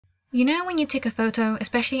You know when you take a photo,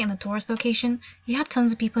 especially in a tourist location, you have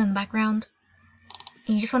tons of people in the background,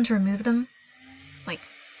 and you just want to remove them? Like,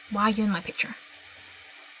 why are you in my picture?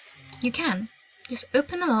 You can. Just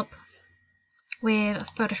open them up with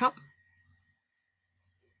Photoshop.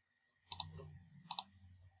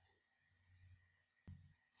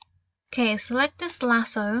 Okay, select this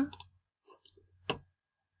lasso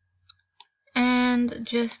and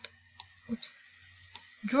just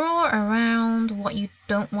draw around what you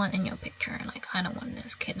don't want in your picture. Like, I don't want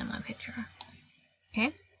this kid in my picture. Okay,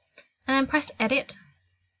 and then press edit,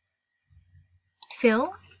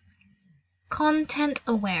 fill, content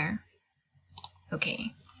aware.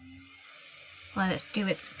 Okay, let us do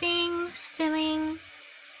its thing, filling,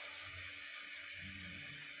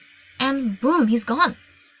 and boom, he's gone.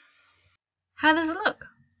 How does it look?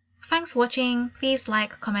 Thanks for watching. Please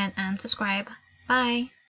like, comment, and subscribe. Bye.